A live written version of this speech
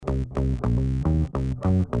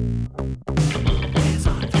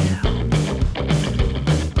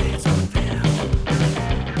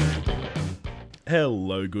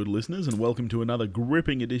Hello, good listeners, and welcome to another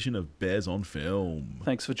gripping edition of Bears on Film.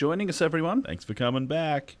 Thanks for joining us, everyone. Thanks for coming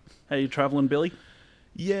back. How you travelling, Billy?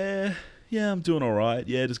 Yeah, I'm doing all right.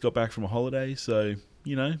 Yeah, just got back from a holiday, so,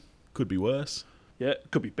 could be worse. Yeah,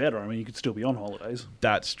 it could be better. I mean, you could still be on holidays.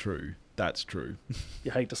 That's true.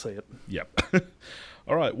 You hate to see it. Yep.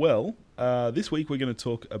 All right, well, this week we're going to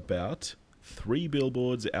talk about 3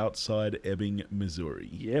 Billboards Outside Ebbing, Missouri.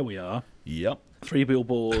 Yeah, we are. Yep. 3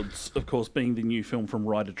 Billboards, of course, being the new film from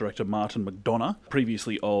writer-director Martin McDonagh,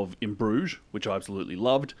 previously of In Bruges, which I absolutely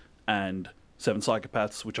loved, and 7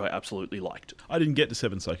 Psychopaths, which I absolutely liked. I didn't get to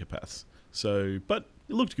 7 Psychopaths, but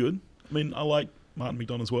it looked good. I mean, I like Martin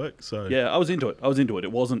McDonagh's work, so... Yeah, I was into it.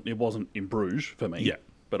 It wasn't In Bruges for me. Yeah.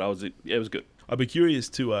 But it was good. I'd be curious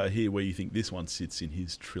to hear where you think this one sits in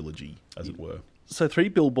his trilogy, as it were. So 3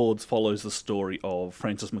 Billboards follows the story of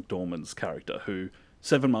Frances McDormand's character, who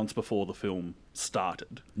 7 months before the film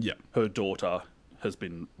started, her daughter has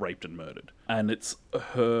been raped and murdered. And it's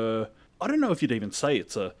her... I don't know if you'd even say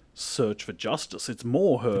it's a search for justice. It's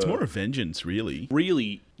more her... It's more a vengeance, really.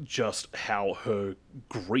 Really just how her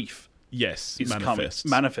grief... Yes, is manifests.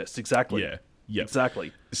 Manifests, exactly. Yeah. Yep.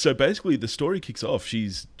 Exactly. So basically, the story kicks off.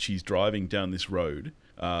 She's driving down this road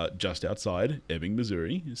just outside Ebbing,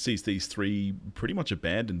 Missouri, sees these 3 pretty much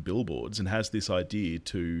abandoned billboards and has this idea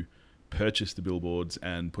to purchase the billboards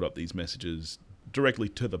and put up these messages directly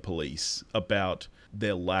to the police about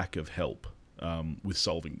their lack of help with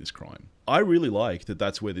solving this crime. I really like that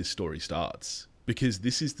that's where this story starts, because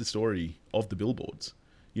this is the story of the billboards.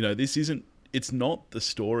 It's not the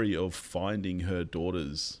story of finding her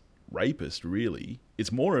daughter's rapist, really.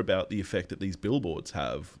 It's more about the effect that these billboards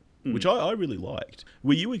have, which I really liked.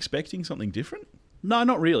 Were you expecting something different? No,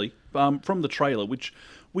 not really. From the trailer, which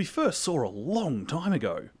we first saw a long time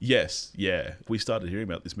ago. Yes, yeah. We started hearing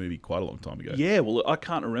about this movie quite a long time ago. Yeah, well, I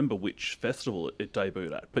can't remember which festival it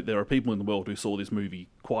debuted at, but there are people in the world who saw this movie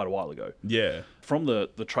quite a while ago. Yeah. From the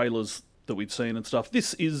trailers that we've seen and stuff,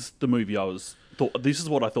 this is the movie this is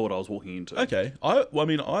what I thought I was walking into. Okay.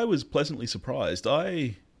 I was pleasantly surprised.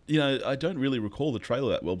 I don't really recall the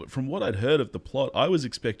trailer that well, but from what I'd heard of the plot, I was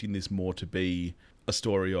expecting this more to be a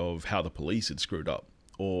story of how the police had screwed up,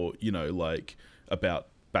 or, about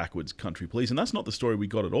backwards country police. And that's not the story we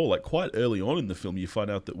got at all. Like, quite early on in the film, you find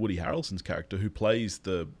out that Woody Harrelson's character, who plays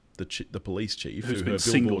the police chief, who's who been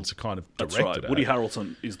her billboards are kind of directed That's right. at. Woody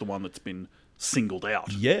Harrelson is the one that's been singled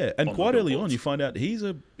out. Yeah, and quite early on, you find out he's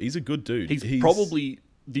a good dude. He's probably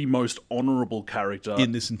the most honourable character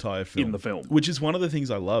in this entire film. In the film. Which is one of the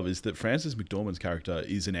things I love, is that Frances McDormand's character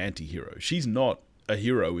is an anti-hero. She's not a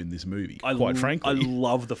hero in this movie, quite frankly. I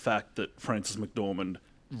love the fact that Frances McDormand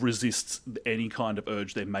resists any kind of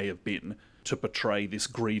urge there may have been to portray this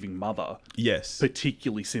grieving mother. Yes.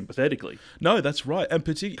 Particularly sympathetically. No, that's right. And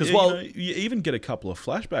particularly, you even get a couple of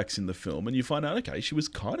flashbacks in the film and you find out, okay, she was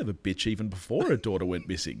kind of a bitch even before her daughter went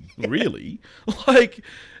missing. Really?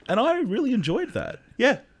 And I really enjoyed that.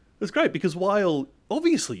 Yeah. It was great, because while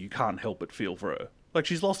obviously you can't help but feel for her. Like,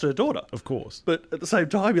 she's lost her daughter. Of course. But at the same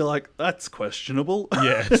time, you're like, that's questionable.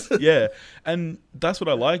 Yes, yeah. And that's what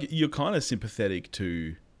I like. You're kind of sympathetic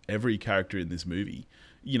to every character in this movie.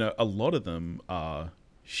 A lot of them are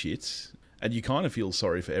shits, and you kind of feel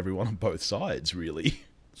sorry for everyone on both sides, really.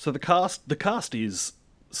 So the cast is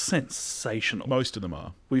sensational. Most of them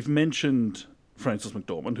are. We've mentioned Frances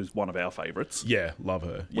McDormand, who's one of our favourites. Yeah, love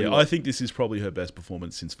her. I think this is probably her best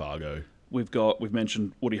performance since Fargo. We've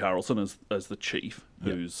mentioned Woody Harrelson as the chief,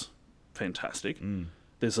 who's fantastic.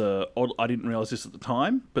 There's I didn't realise this at the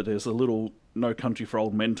time, but there's a little No Country for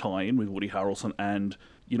Old Men tie-in with Woody Harrelson and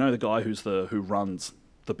the guy who runs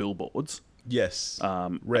the billboards. Yes.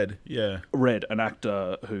 Red, yeah. Red, an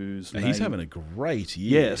actor he's having a great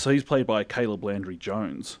year. Yeah, so he's played by Caleb Landry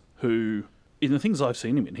Jones, who, in the things I've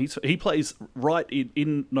seen him in, he plays right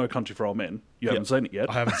in No Country for Old Men. You haven't seen it yet.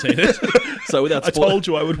 I haven't seen it. So without I told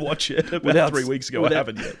you I would watch it about 3 weeks ago. I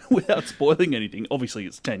haven't yet. Without spoiling anything, obviously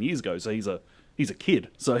it's 10 years ago, so he's a kid.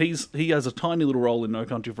 So he has a tiny little role in No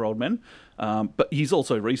Country for Old Men, but he's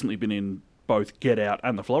also recently been in both Get Out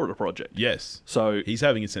and The Florida Project. Yes. So he's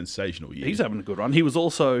having a sensational year. He's having a good run. He was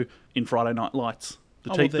also in Friday Night Lights,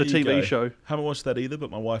 the TV show. Haven't watched that either,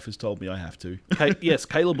 but my wife has told me I have to. Yes,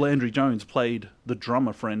 Caleb Landry Jones played the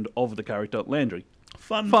drummer friend of the character Landry.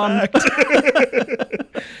 Fun fact.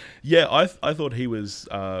 Yeah, I thought he was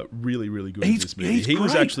really, really good in this movie. He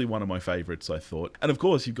was actually one of my favourites, I thought. And of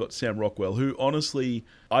course, you've got Sam Rockwell, who honestly,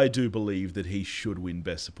 I do believe that he should win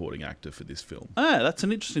Best Supporting Actor for this film. That's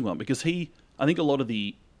an interesting one, because I think a lot of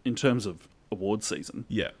in terms of awards season,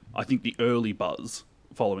 yeah, I think the early buzz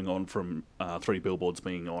following on from Three Billboards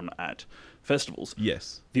being on at festivals.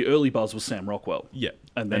 Yes. The early buzz was Sam Rockwell. Yeah.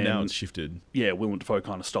 And then now it's shifted. Yeah, Willem Dafoe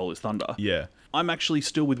kind of stole his thunder. Yeah. I'm actually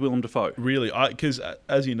still with Willem Dafoe. Really? Because,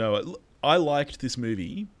 as you know, I liked this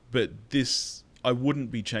movie, but I wouldn't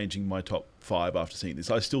be changing my top 5 after seeing this.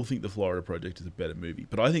 I still think The Florida Project is a better movie,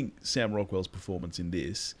 but I think Sam Rockwell's performance in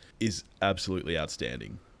this is absolutely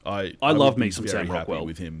outstanding. I love me some Sam Rockwell.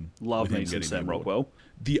 With him, love me some Sam Rockwell.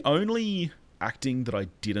 The only acting that I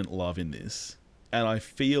didn't love in this, and I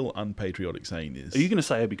feel unpatriotic saying this. Are you going to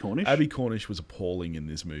say Abby Cornish? Abby Cornish was appalling in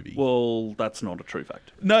this movie. Well, that's not a true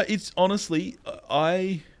fact. No, it's honestly,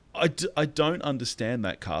 I don't understand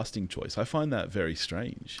that casting choice. I find that very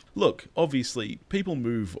strange. Look, obviously, people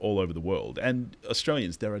move all over the world, and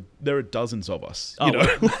Australians, there are dozens of us. You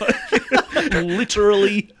know,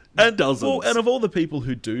 literally dozens. Well, and of all the people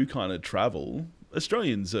who do kind of travel,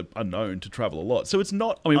 Australians are known to travel a lot. So it's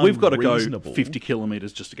not we've got to go 50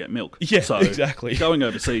 kilometres just to get milk. Yeah, so exactly. Going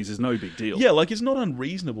overseas is no big deal. Yeah, like it's not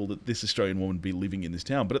unreasonable that this Australian woman be living in this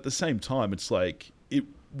town, but at the same time, it's like it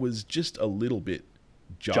was just a little bit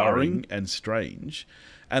jarring and strange.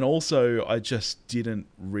 And also, I just didn't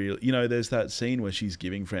really... You know, there's that scene where she's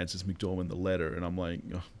giving Frances McDormand the letter, and I'm like,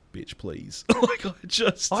 oh, bitch, please.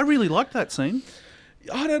 I really liked that scene.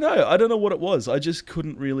 I don't know. I don't know what it was. I just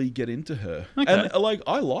couldn't really get into her. Okay. And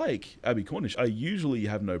I like Abby Cornish. I usually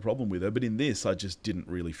have no problem with her, but in this, I just didn't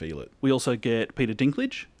really feel it. We also get Peter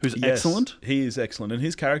Dinklage, who's excellent. He is excellent, and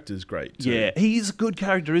his character's great too. Yeah, he's a good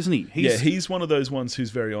character, isn't he? He's one of those ones who's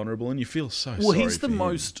very honourable, and you feel so sorry for him. Well, he's the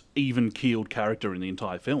most even-keeled character in the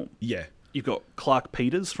entire film. Yeah. You've got Clark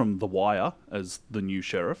Peters from The Wire as the new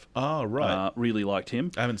sheriff. Ah, right. Really liked him.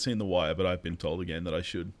 I haven't seen The Wire, but I've been told again that I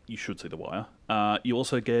should. You should see The Wire. You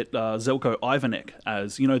also get Zeljko Ivanek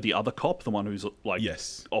as, the other cop, the one who's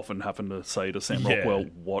often having to say to Sam Rockwell,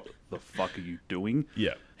 what the fuck are you doing?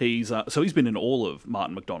 Yeah. He's been in all of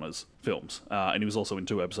Martin McDonagh's films, and he was also in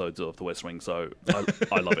 2 episodes of The West Wing, so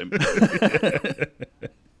I love him.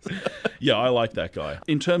 Yeah, I like that guy.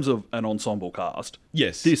 In terms of an ensemble cast,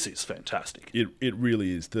 yes, this is fantastic. It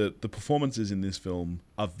really is. The performances in this film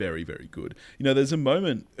are very, very good. There's a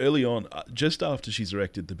moment early on, just after she's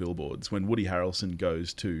erected the billboards, when Woody Harrelson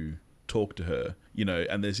goes to talk to her,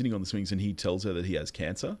 and they're sitting on the swings and he tells her that he has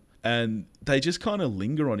cancer. And they just kind of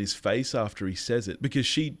linger on his face after he says it, because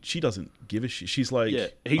she doesn't give a shit. She's like,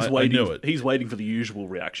 he's waiting. I know it. He's waiting for the usual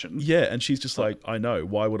reaction. Yeah, and she's just like, I know.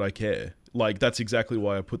 Why would I care? Like, that's exactly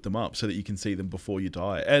why I put them up, so that you can see them before you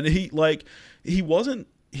die. And he wasn't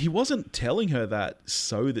telling her that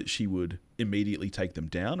so that she would immediately take them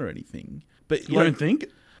down or anything. But you don't think?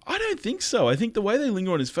 I don't think so. I think the way they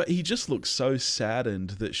linger on his face, he just looks so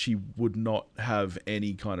saddened that she would not have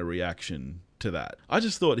any kind of reaction to that. I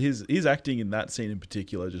just thought his acting in that scene in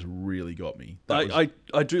particular just really got me. I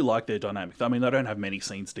do like their dynamic. I mean, they don't have many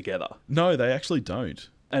scenes together. No, they actually don't.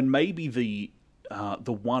 And maybe the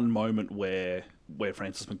one moment where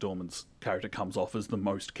Frances McDormand's character comes off as the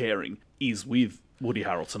most caring is with Woody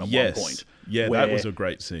Harrelson at one point. Yeah, that was a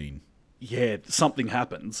great scene. Yeah, something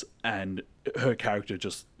happens and her character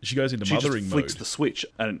she goes into mothering mode. Flicks the switch,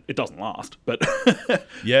 and it doesn't last. But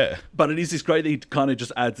yeah, but it is this great that he kind of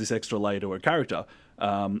just adds this extra layer to her character,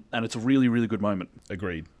 and it's a really, really good moment.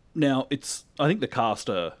 Agreed. Now I think the cast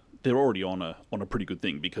they're already on a pretty good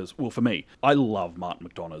thing, because, well, for me, I love Martin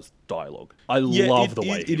McDonagh's dialogue. I love the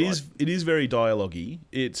way it is very dialogue-y.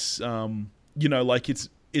 It's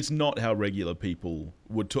it's not how regular people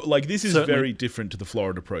would talk. Like, this is very different to the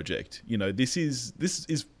Florida Project. This is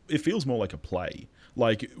it feels more like a play.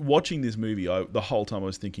 Like, watching this movie, the whole time I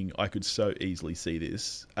was thinking I could so easily see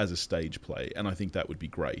this as a stage play, and I think that would be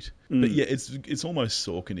great. But yeah, it's almost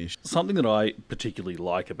Sorkin-ish. Something that I particularly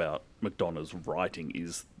like about McDonagh's writing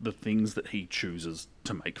is the things that he chooses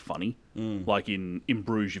to make funny. Like in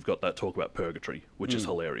Bruges, you've got that talk about purgatory, which is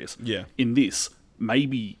hilarious. Yeah. In this,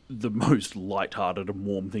 maybe the most light-hearted and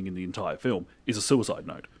warm thing in the entire film is a suicide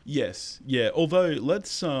note. Yes, yeah. Although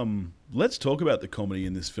let's talk about the comedy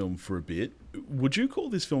in this film for a bit. Would you call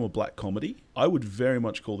this film a black comedy? I would very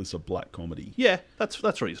much call this a black comedy. Yeah,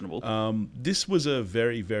 that's reasonable. This was a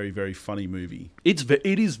very, very, very funny movie. It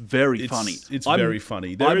is very funny. It's very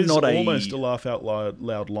funny. There is almost a laugh out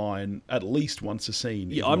loud line at least once a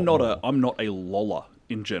scene. Yeah, I'm not a loller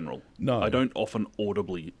in general. No. I don't often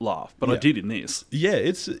audibly laugh, but I did in this. Yeah,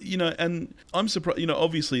 it's, and I'm surprised,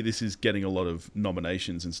 obviously this is getting a lot of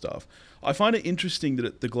nominations and stuff. I find it interesting that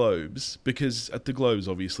at the Globes, because at the Globes,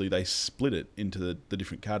 obviously, they split it into the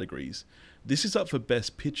different categories. This is up for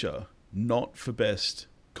Best Picture, not for Best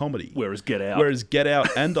Comedy. Whereas Get Out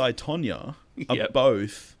and I, Tonya are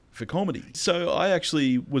both for comedy. So I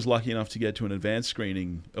actually was lucky enough to get to an advanced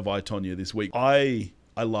screening of I, Tonya this week. I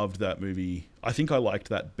loved that movie. I think I liked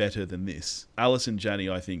that better than this. Alison Janney,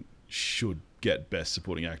 I think, should get Best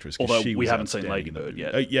Supporting Actress. Although she we was haven't seen outstanding Lady in that Bird movie.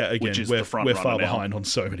 yet. Yeah, again, which is we're the front far runner now. behind on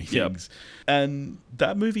so many things. And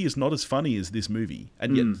that movie is not as funny as this movie.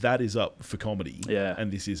 And yet that is up for comedy. Yeah.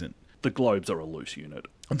 And this isn't. The Globes are a loose unit.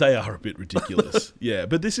 They are a bit ridiculous. Yeah,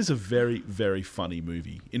 but this is a very, very funny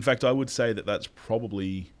movie. In fact, I would say that that's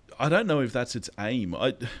probably... I don't know if that's its aim.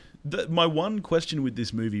 My one question with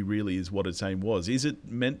this movie really is what its aim was. Is it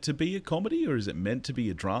meant to be a comedy, or is it meant to be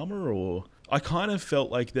a drama? Or I kind of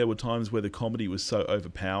felt like there were times where the comedy was so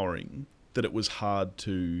overpowering that it was hard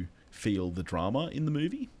to feel the drama in the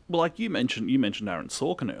movie. Well, like you mentioned Aaron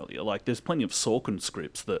Sorkin earlier. Like, there's plenty of Sorkin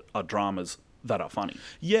scripts that are dramas that are funny.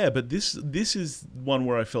 Yeah, but this is one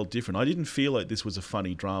where I felt different. I didn't feel like this was a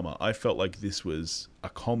funny drama. I felt like this was a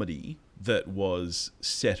comedy that was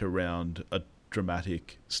set around a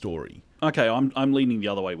dramatic story. Okay, I'm leaning the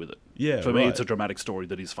other way with it. Yeah, for me, it's a dramatic story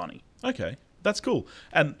that is funny. Okay, that's cool.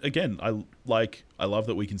 And again, I love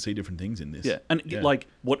that we can see different things in this. Yeah, and like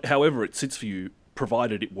however it sits for you,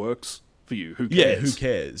 provided it works for you. Who cares? Yeah, who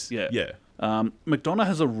cares? Yeah. McDonagh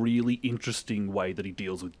has a really interesting way that he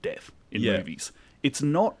deals with death in movies. It's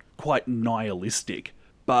not quite nihilistic,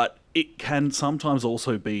 but it can sometimes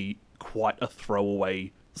also be quite a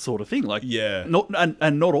throwaway sort of thing. Like, not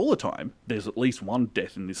all the time. There's at least one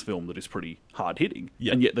death in this film that is pretty hard hitting,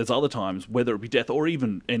 and yet there's other times, whether it be death or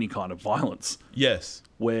even any kind of violence,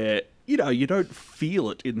 where you don't feel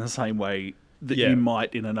it in the same way that you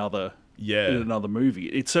might in another movie.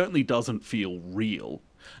 It certainly doesn't feel real.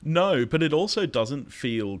 No, but it also doesn't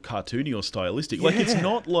feel cartoony or stylistic. Like it's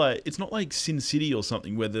not like Sin City or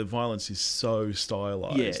something where the violence is so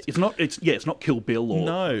stylized. Yeah, it's not Kill Bill or...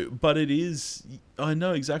 No, but it is. I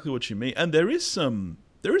know exactly what you mean, and there is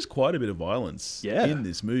quite a bit of violence in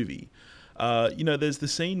this movie. There's the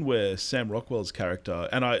scene where Sam Rockwell's character,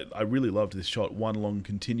 and I really loved this shot, one long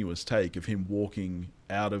continuous take of him walking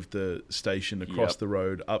out of the station across the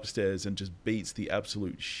road upstairs and just beats the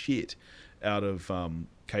absolute shit out of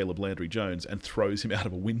Caleb Landry Jones and throws him out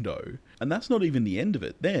of a window. And that's not even the end of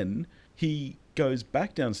it. Then he goes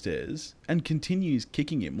back downstairs and continues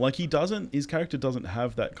kicking him. Like his character doesn't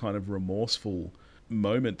have that kind of remorseful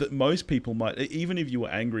moment that most people might, even if you were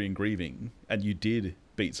angry and grieving and you did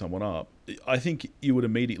beat someone up, I think you would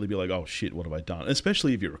immediately be like, oh shit, what have I done?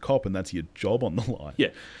 Especially if you're a cop and that's your job on the line. Yeah,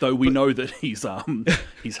 though we know that he's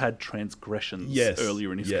had transgressions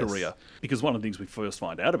earlier in his career. Because one of the things we first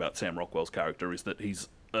find out about Sam Rockwell's character is that he's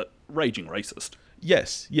a raging racist.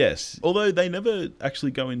 Yes. Although they never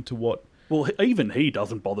actually go into what... Well, even he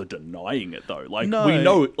doesn't bother denying it, though. Like, we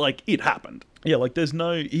know, like, it happened. Yeah, like, there's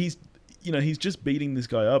no... He's just beating this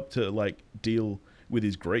guy up to, like, deal with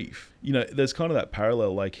his grief. There's kind of that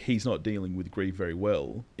parallel, like, he's not dealing with grief very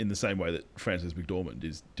well in the same way that Frances McDormand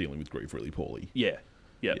is dealing with grief really poorly. Yeah.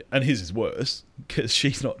 And his is worse, because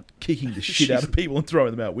she's not kicking the shit out of people and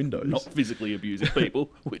throwing them out windows. Not physically abusing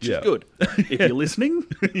people, which is good. If you're listening...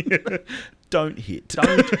 Don't hit.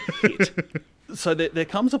 So there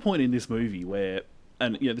comes a point in this movie where,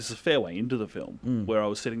 and this is a fair way into the film, where I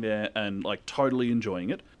was sitting there and like totally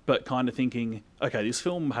enjoying it, but kind of thinking, okay, this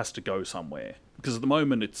film has to go somewhere. Because at the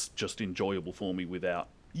moment it's just enjoyable for me without...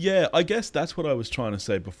 Yeah, I guess that's what I was trying to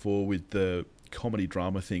say before with the comedy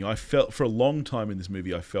drama thing. I felt, for a long time in this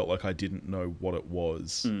movie, I felt like I didn't know what it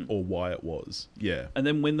was or why it was. Yeah. And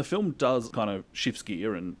then when the film does kind of shifts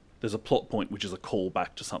gear and there's a plot point which is a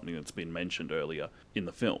callback to something that's been mentioned earlier in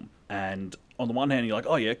the film. And on the one hand, you're like,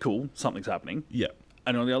 oh yeah, cool, something's happening. Yeah.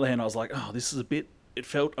 And on the other hand, I was like, oh, this is it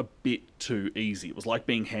felt a bit too easy. It was like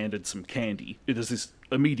being handed some candy. There's this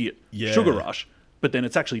immediate sugar rush, but then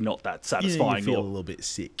it's actually not that satisfying. You feel a little bit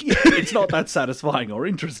sick. It's not that satisfying or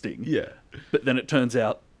interesting. Yeah. But then it turns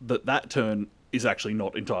out that turn is actually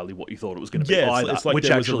not entirely what you thought it was going to be either. It's like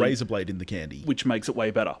there was a razor blade in the candy. Which makes it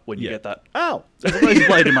way better when you get that, ow, there's a razor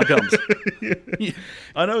blade in my gums. Yeah.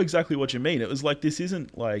 I know exactly what you mean. It was like, this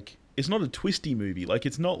isn't like... It's not a twisty movie. Like,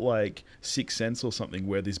 it's not like Sixth Sense or something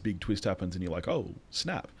where this big twist happens and you're like, oh,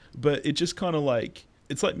 snap. But it just kind of like...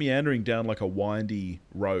 It's like meandering down like a windy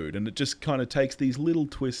road, and it just kind of takes these little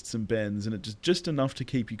twists and bends, and it's just enough to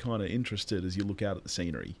keep you kind of interested as you look out at the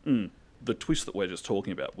scenery. The twist that we're just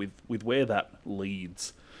talking about, with where that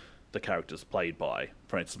leads the characters played by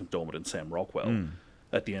Frances McDormand and Sam Rockwell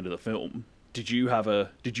at the end of the film, did you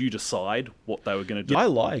decide what they were going to do? I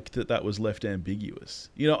liked that was left ambiguous.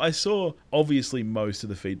 I saw, obviously, most of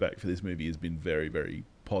the feedback for this movie has been very, very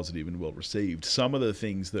positive and well received. Some of the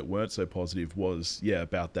things that weren't so positive was,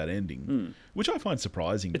 about that ending, which I find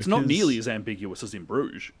surprising. It's not nearly as ambiguous as in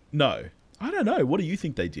Bruges. No. I don't know. What do you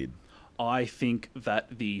think they did? I think that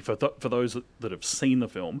for those that have seen the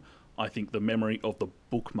film, I think the memory of the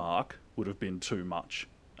bookmark would have been too much,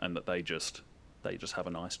 and that they just have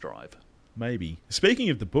a nice drive. Maybe. Speaking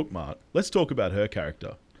of the bookmark, let's talk about her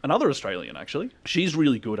character. Another Australian, actually. She's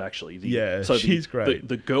really good, actually. She's great.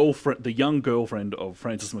 The girlfriend, the young girlfriend of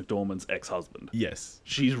Frances McDormand's ex-husband. Yes.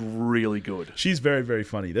 She's really good. She's very, very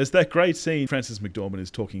funny. There's that great scene. Frances McDormand is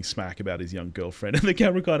talking smack about his young girlfriend, and the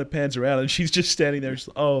camera kind of pans around, and she's just standing there. She's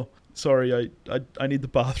like, oh, sorry, I need the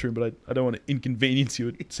bathroom, but I don't want to inconvenience you.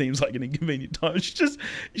 It seems like an inconvenient time. She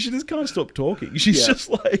just can't stop talking. She's just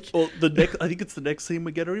like... Well, I think it's the next scene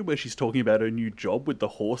we get her in where she's talking about her new job with the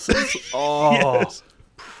horses. Oh, yes.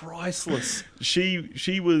 Priceless.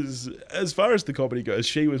 She was, as far as the comedy goes,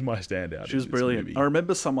 she was my standout. She was brilliant. I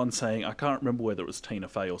remember someone saying, I can't remember whether it was Tina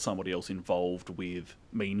Fey or somebody else involved with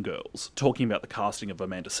Mean Girls, talking about the casting of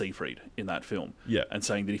Amanda Seyfried in that film. Yeah. And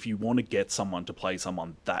saying that if you want to get someone to play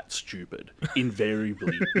someone that stupid,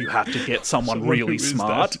 invariably you have to get someone really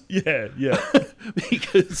smart. That. Yeah.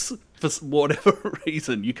 Because for whatever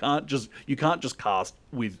reason, you can't just cast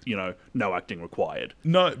with, no acting required.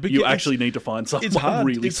 No, because you actually need to find someone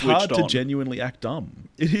really switched on. It's hard to genuinely act dumb.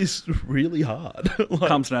 It is really hard.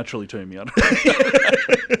 Comes naturally to me.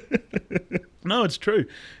 No, it's true.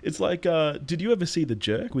 It's like, did you ever see The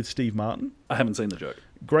Jerk with Steve Martin? I haven't seen The Jerk.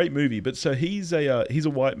 Great movie, but so he's a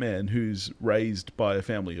white man who's raised by a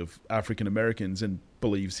family of African Americans and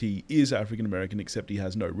believes he is African American, except he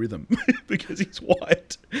has no rhythm because he's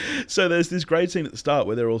white. So there's this great scene at the start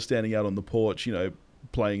where they're all standing out on the porch,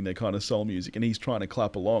 playing their kind of soul music, and he's trying to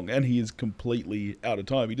clap along, and he is completely out of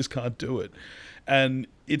time. He just can't do it. And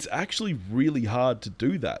it's actually really hard to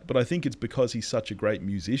do that, but I think it's because he's such a great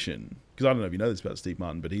musician. Because I don't know if you know this about Steve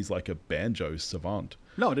Martin, but he's like a banjo savant.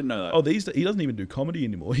 No, I didn't know that. Oh, he doesn't even do comedy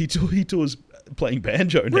anymore. He tours playing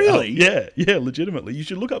banjo now. Really? Yeah, legitimately. You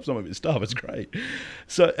should look up some of his stuff. It's great.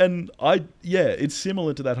 So, and it's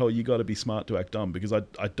similar to that whole you got to be smart to act dumb, because I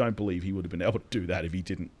don't believe he would have been able to do that if he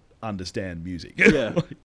didn't understand music. Yeah.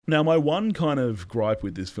 Now, my one kind of gripe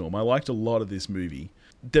with this film, I liked a lot of this movie.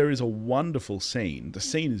 There is a wonderful scene. The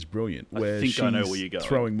scene is brilliant, where she's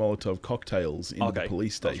throwing Molotov cocktails into the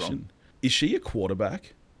police station. Is she a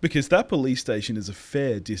quarterback? Because that police station is a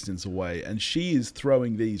fair distance away, and she is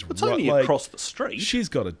throwing these... It's only across the street. She's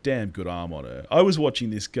got a damn good arm on her. I was watching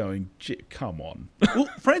this going, come on. Well,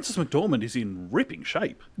 Frances McDormand is in ripping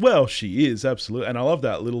shape. Well, she is, absolutely. And I love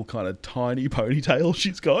that little kind of tiny ponytail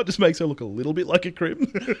she's got. It just makes her look a little bit like a Crib.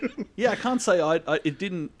 Yeah, I can't say I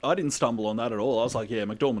didn't stumble on that at all. I was like, yeah,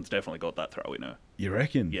 McDormand's definitely got that throw in her. You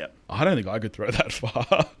reckon? Yeah. I don't think I could throw that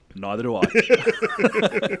far. Neither do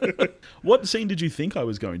I. What scene did you think I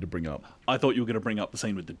was going to bring up? I thought you were going to bring up the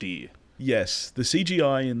scene with the deer. Yes, the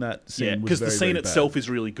CGI in that scene was because the scene very itself bad. Is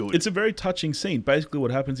really good. It's a very touching scene. Basically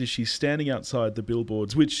what happens is she's standing outside the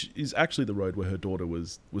Billboards, which is actually the road where her daughter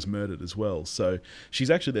was murdered as well. So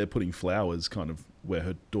she's actually there putting flowers kind of where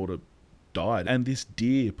her daughter died. And this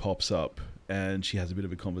deer pops up, and she has a bit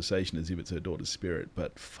of a conversation as if it's her daughter's spirit.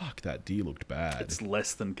 But fuck, that deer looked bad. It's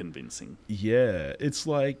less than convincing. Yeah, it's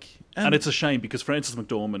like... And it's a shame, because Frances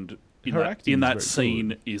McDormand in that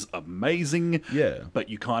scene is amazing. Yeah. But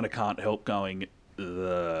you kind of can't help going,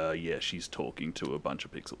 she's talking to a bunch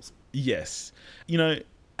of pixels. Yes.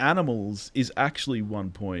 Animals is actually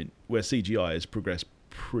one point where CGI has progressed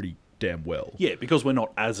pretty damn well. Yeah, because we're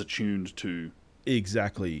not as attuned to...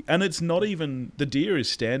 Exactly. And it's not even... The deer is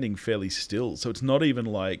standing fairly still, so it's not even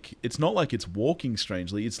like... It's not like it's walking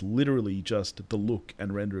strangely. It's literally just the look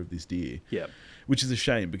and render of this deer. Yeah. Which is a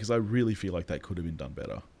shame, because I really feel like that could have been done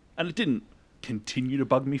better. And it didn't continue to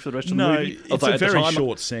bug me for the rest of the movie. No, it's a very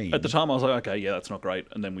short scene. At the time, I was like, okay, yeah, that's not great.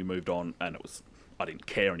 And then we moved on, and I didn't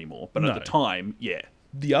care anymore. But at the time, yeah.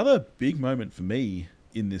 The other big moment for me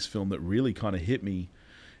in this film that really kind of hit me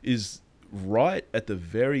is right at the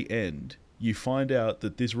very end, you find out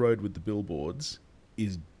that this road with the billboards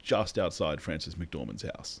is just outside Frances McDormand's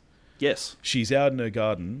house. Yes. She's out in her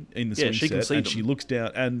garden in the swing set, and them. She looks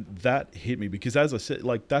down, and that hit me because, as I said,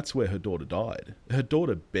 that's where her daughter died. Her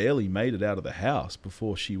daughter barely made it out of the house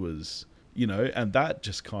before she was, and that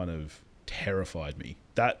just kind of terrified me.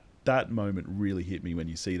 That moment really hit me when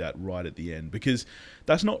you see that right at the end, because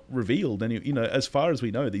that's not revealed. And, as far as we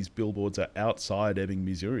know, these billboards are outside Ebbing,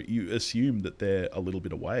 Missouri. You assume that they're a little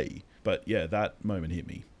bit away. But yeah, that moment hit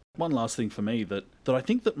me. One last thing for me that I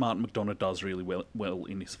think that Martin McDonagh does really well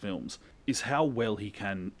in his films is how well he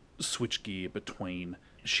can switch gear between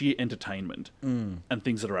sheer entertainment and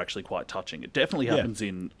things that are actually quite touching. It definitely happens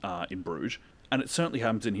in Bruges, and it certainly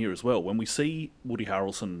happens in here as well. When we see Woody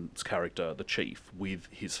Harrelson's character, the Chief, with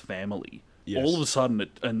his family, all of a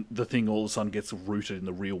sudden, the thing all of a sudden gets rooted in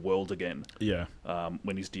the real world again. Yeah.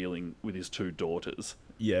 When he's dealing with his two daughters.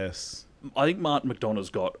 Yes. I think Martin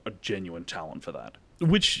McDonagh's got a genuine talent for that.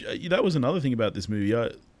 Which, that was another thing about this movie.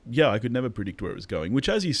 I could never predict where it was going. Which,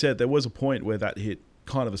 as you said, there was a point where that hit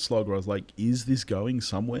kind of a slog where I was like, is this going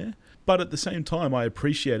somewhere? But at the same time, I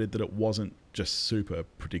appreciated that it wasn't just super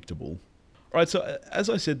predictable. All right, so as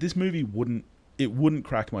I said, this movie wouldn't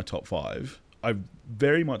crack my top 5. I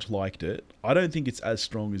very much liked it. I don't think it's as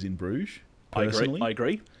strong as In Bruges, personally. I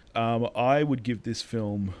agree. I would give this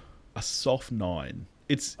film a soft 9.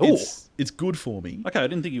 It's good for me. Okay, I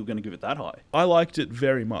didn't think you were going to give it that high. I liked it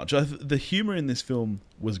very much. The humour in this film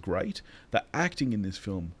was great. The acting in this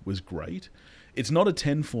film was great. It's not a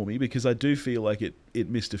 10 for me because I do feel like it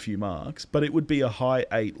missed a few marks, but it would be a high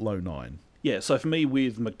 8, low 9. Yeah, so for me,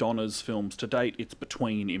 with McDonagh's films to date, it's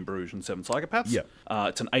between In Bruges and Seven Psychopaths. Yeah.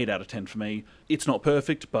 It's an 8 out of 10 for me. It's not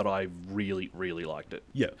perfect, but I really, really liked it.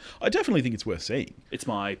 Yeah, I definitely think it's worth seeing. It's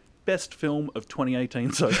my best film of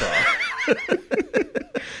 2018 so far.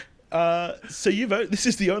 So this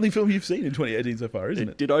is the only film you've seen in 2018 so far, isn't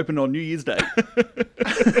it? It did open on New Year's Day.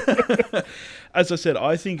 As I said,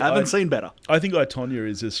 I think... Haven't seen better. I think I, Tonya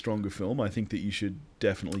is a stronger film. I think that you should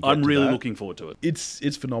definitely get I'm to really that. looking forward to it.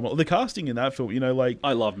 It's phenomenal. The casting in that film,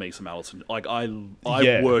 I love me some Alison.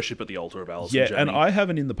 I worship at the altar of Alison Janney. And I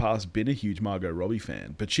haven't in the past been a huge Margot Robbie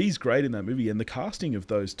fan, but she's great in that movie. And the casting of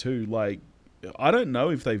those two, I don't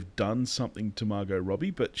know if they've done something to Margot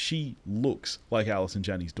Robbie, but she looks like Alison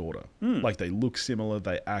Janney's daughter. Like, they look similar,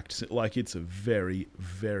 they act... it's a very,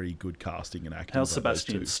 very good casting and acting. How's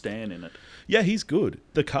Sebastian Stan in it? Yeah, he's good.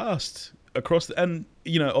 The cast across... and,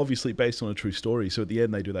 obviously based on a true story, so at the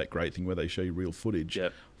end they do that great thing where they show you real footage.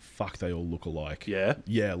 Yep. Fuck, they all look alike. Yeah?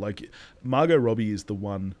 Yeah, Margot Robbie is the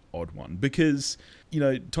one odd one. Because,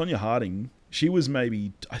 Tonya Harding, she was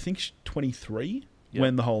maybe, I think, 23...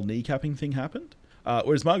 when the whole kneecapping thing happened.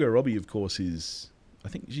 Whereas Margot Robbie, of course, is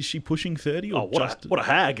she pushing 30? Or what a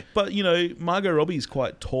hag. But, Margot Robbie's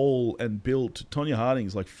quite tall and built. Tonya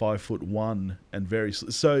Harding's 5'1" and very...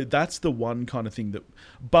 So that's the one kind of thing that...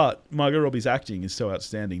 But Margot Robbie's acting is so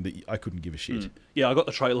outstanding that I couldn't give a shit. Yeah, I got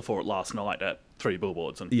the trailer for it last night at 3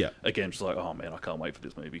 Billboards. And again, just oh man, I can't wait for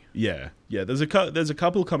this movie. Yeah. There's a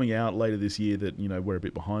couple coming out later this year that, we're a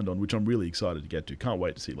bit behind on, which I'm really excited to get to. Can't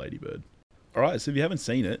wait to see Lady Bird. All right, so if you haven't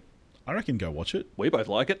seen it, I reckon go watch it. We both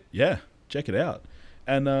like it. Yeah, check it out.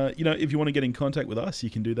 And, if you want to get in contact with us, you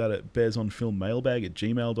can do that at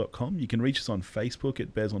bearsonfilmmailbag@gmail.com. You can reach us on Facebook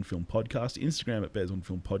at Bears on Film Podcast, Instagram at Bears on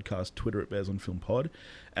Film Podcast, Twitter at Bears on Film Pod.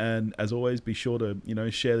 And as always, be sure to,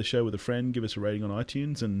 share the show with a friend, give us a rating on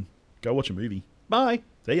iTunes, and go watch a movie. Bye.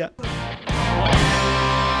 See ya.